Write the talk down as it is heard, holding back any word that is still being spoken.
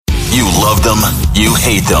love them, you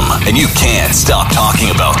hate them, and you can't stop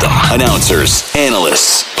talking about them. Announcers,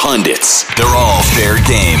 analysts, pundits, they're all fair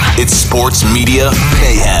game. It's Sports Media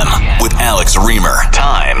Mayhem with Alex Reamer.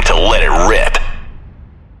 Time to let it rip.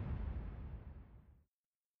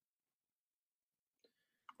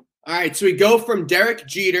 All right, so we go from Derek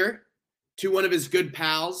Jeter to one of his good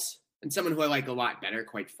pals and someone who I like a lot better,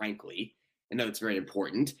 quite frankly. I know it's very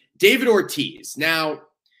important. David Ortiz. Now,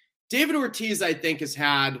 David Ortiz, I think, has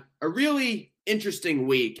had a really interesting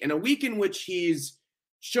week, and a week in which he's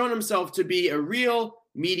shown himself to be a real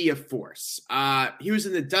media force. He was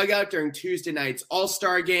in the dugout during Tuesday night's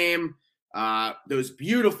All-Star game. Those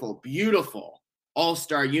beautiful, beautiful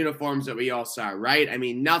All-Star uniforms that we all saw, right? I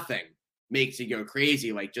mean, nothing makes you go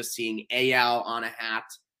crazy like just seeing AL on a hat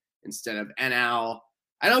instead of NL.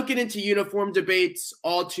 I don't get into uniform debates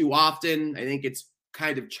all too often. I think it's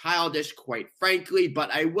kind of childish, quite frankly, but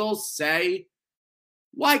I will say,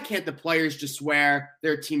 why can't the players just wear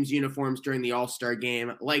their team's uniforms during the All-Star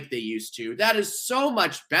game like they used to? That is so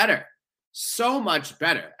much better. So much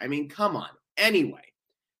better. I mean, come on. Anyway,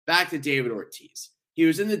 back to David Ortiz. He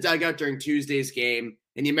was in the dugout during Tuesday's game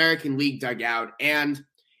in the American League dugout and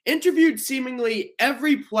interviewed seemingly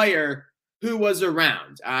every player who was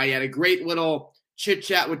around. He had a great little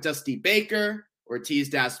chit-chat with Dusty Baker.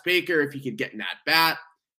 Ortiz asked Baker if he could get an at-bat.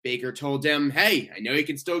 Baker told him, hey, I know you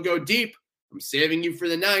can still go deep. I'm saving you for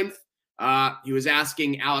the ninth. He was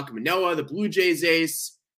asking Alek Manoah, the Blue Jays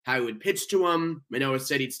ace, how he would pitch to him. Manoah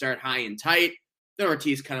said he'd start high and tight. Then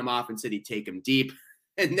Ortiz cut him off and said he'd take him deep.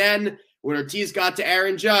 And then when Ortiz got to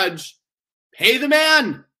Aaron Judge, pay the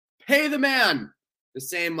man! Pay the man! The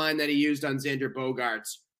same line that he used on Xander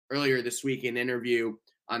Bogaerts earlier this week in an interview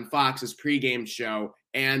on Fox's pregame show.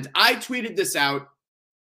 And I tweeted this out.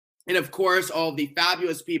 And of course, all of the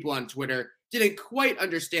fabulous people on Twitter didn't quite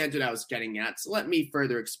understand what I was getting at. So let me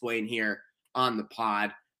further explain here on the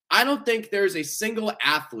pod. I don't think there's a single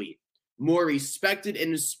athlete more respected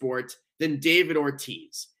in the sport than David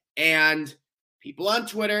Ortiz. And people on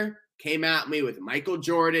Twitter came at me with Michael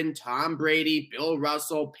Jordan, Tom Brady, Bill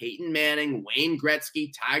Russell, Peyton Manning, Wayne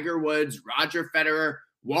Gretzky, Tiger Woods, Roger Federer,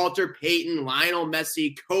 Walter Payton, Lionel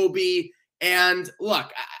Messi, Kobe. And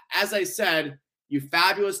look, as I said, you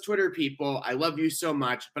fabulous Twitter people, I love you so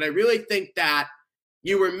much, but I really think that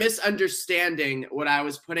you were misunderstanding what I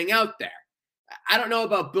was putting out there. I don't know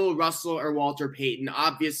about Bill Russell or Walter Payton,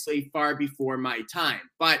 obviously far before my time,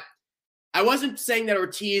 but I wasn't saying that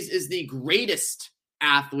Ortiz is the greatest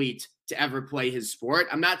athlete to ever play his sport.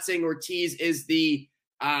 I'm not saying Ortiz is the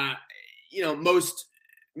most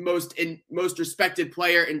respected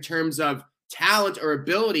player in terms of talent or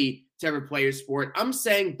ability to ever play his sport. I'm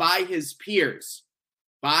saying by his peers,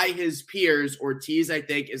 Ortiz, I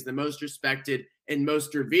think, is the most respected and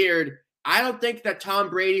most revered. I don't think that Tom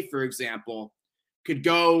Brady, for example, could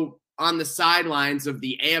go on the sidelines of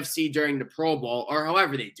the AFC during the Pro Bowl or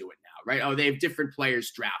however they do it now, right? Oh, they have different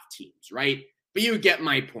players draft teams, right? But you get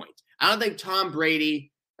my point. I don't think Tom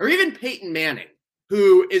Brady or even Peyton Manning,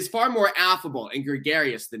 who is far more affable and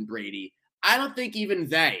gregarious than Brady, I don't think even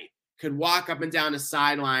they could walk up and down a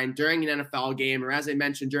sideline during an NFL game or, as I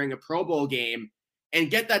mentioned, during a Pro Bowl game and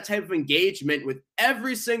get that type of engagement with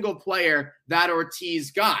every single player that Ortiz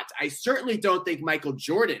got. I certainly don't think Michael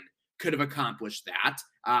Jordan could have accomplished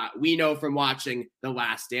that. We know from watching The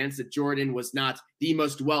Last Dance that Jordan was not the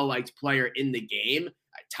most well-liked player in the game.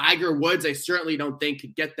 Tiger Woods, I certainly don't think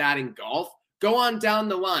could get that in golf. Go on down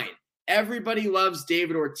the line. Everybody loves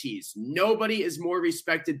David Ortiz. Nobody is more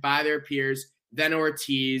respected by their peers than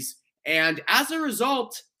Ortiz. And as a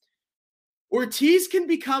result, Ortiz can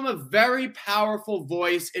become a very powerful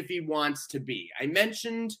voice if he wants to be. I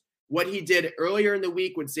mentioned what he did earlier in the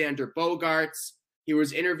week with Xander Bogaerts. He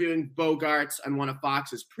was interviewing Bogaerts on one of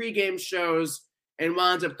Fox's pregame shows and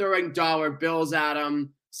wound up throwing dollar bills at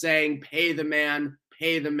him, saying, pay the man,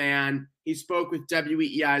 pay the man. He spoke with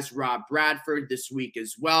WEEI's Rob Bradford this week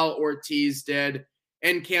as well, Ortiz did,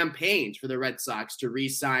 and campaigned for the Red Sox to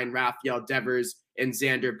re-sign Rafael Devers and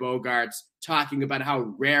Xander Bogaerts, talking about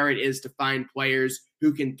how rare it is to find players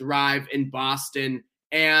who can thrive in Boston.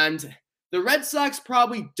 And the Red Sox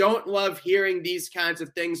probably don't love hearing these kinds of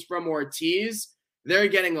things from Ortiz. They're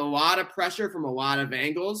getting a lot of pressure from a lot of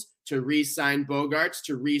angles to re-sign Bogaerts,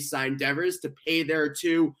 to re-sign Devers, to pay their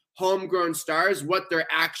two homegrown stars what they're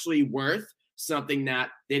actually worth, something that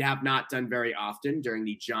they'd have not done very often during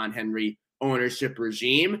the John Henry ownership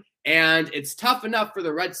regime. And it's tough enough for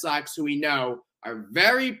the Red Sox, who we know are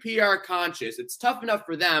very PR conscious. It's tough enough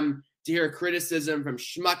for them to hear criticism from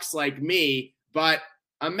schmucks like me, but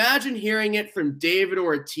imagine hearing it from David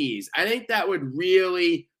Ortiz. I think that would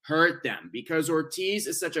really hurt them because Ortiz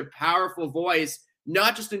is such a powerful voice,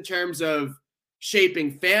 not just in terms of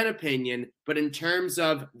shaping fan opinion, but in terms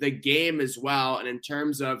of the game as well, and in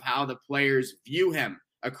terms of how the players view him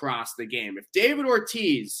across the game. If David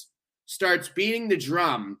Ortiz starts beating the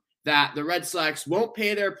drum that the Red Sox won't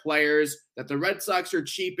pay their players, that the Red Sox are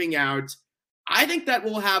cheaping out, I think that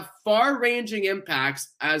will have far-ranging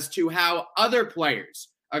impacts as to how other players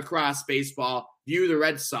across baseball view the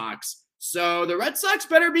Red Sox. So the Red Sox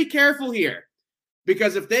better be careful here,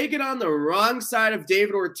 because if they get on the wrong side of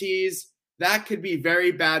David Ortiz, that could be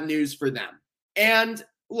very bad news for them. And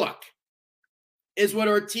look, is what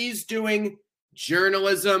Ortiz doing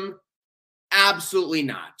journalism? Absolutely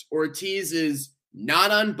not. Ortiz is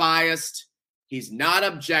not unbiased. He's not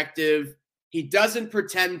objective. He doesn't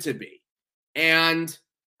pretend to be. And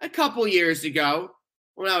a couple years ago,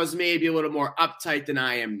 when I was maybe a little more uptight than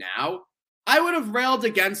I am now, I would have railed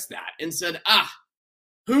against that and said,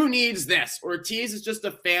 who needs this? Ortiz is just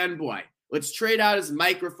a fanboy. Let's trade out his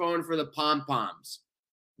microphone for the pom-poms.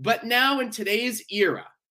 But now in today's era,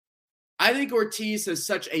 I think Ortiz has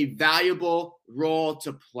such a valuable role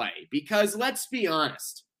to play because let's be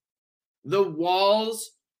honest, the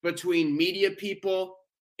walls between media people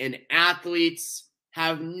and athletes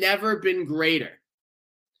have never been greater.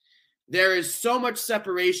 There is so much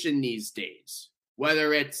separation these days,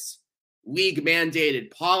 whether it's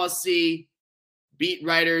league-mandated policy, beat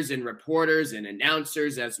writers and reporters and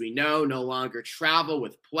announcers, as we know, no longer travel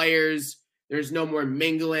with players. There's no more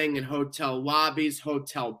mingling in hotel lobbies,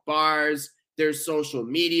 hotel bars. There's social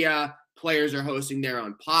media. Players are hosting their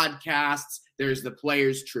own podcasts. There's the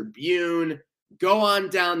Players Tribune. Go on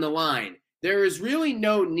down the line. There is really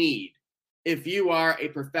no need, if you are a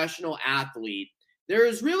professional athlete, there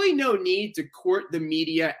is really no need to court the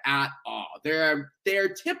media at all.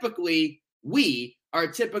 We are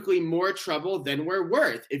typically more trouble than we're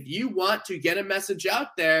worth. If you want to get a message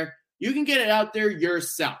out there, you can get it out there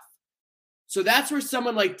yourself. So that's where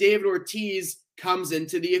someone like David Ortiz comes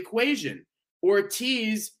into the equation.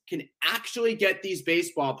 Ortiz can actually get these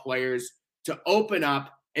baseball players to open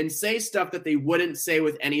up and say stuff that they wouldn't say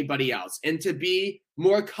with anybody else, and to be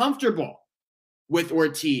more comfortable with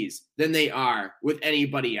Ortiz than they are with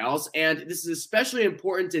anybody else. And this is especially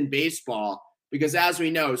important in baseball because, as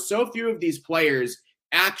we know, so few of these players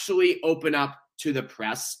actually open up to the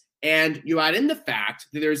press. And you add in the fact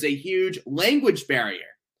that there's a huge language barrier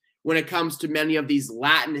when it comes to many of these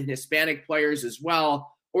Latin and Hispanic players as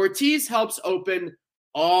well. Ortiz helps open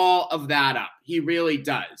all of that up. He really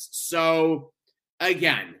does. So,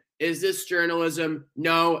 again, is this journalism?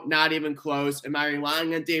 No, not even close. Am I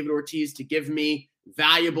relying on David Ortiz to give me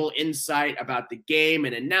valuable insight about the game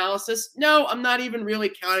and analysis? No, I'm not even really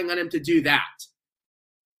counting on him to do that.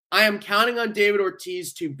 I am counting on David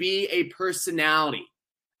Ortiz to be a personality.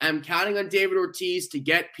 I'm counting on David Ortiz to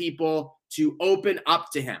get people to open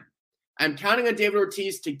up to him. I'm counting on David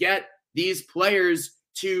Ortiz to get these players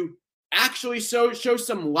to actually show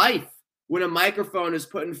some life when a microphone is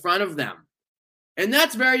put in front of them. And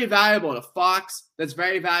that's very valuable to Fox. That's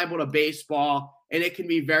very valuable to baseball. And it can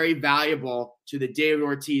be very valuable to the David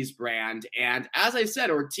Ortiz brand. And as I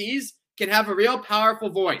said, Ortiz can have a real powerful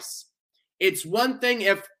voice. It's one thing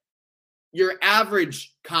if your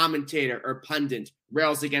average commentator or pundit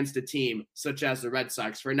rails against a team such as the Red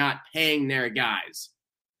Sox for not paying their guys.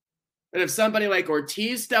 But if somebody like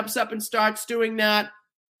Ortiz steps up and starts doing that,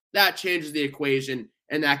 that changes the equation,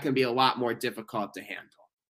 and that can be a lot more difficult to handle.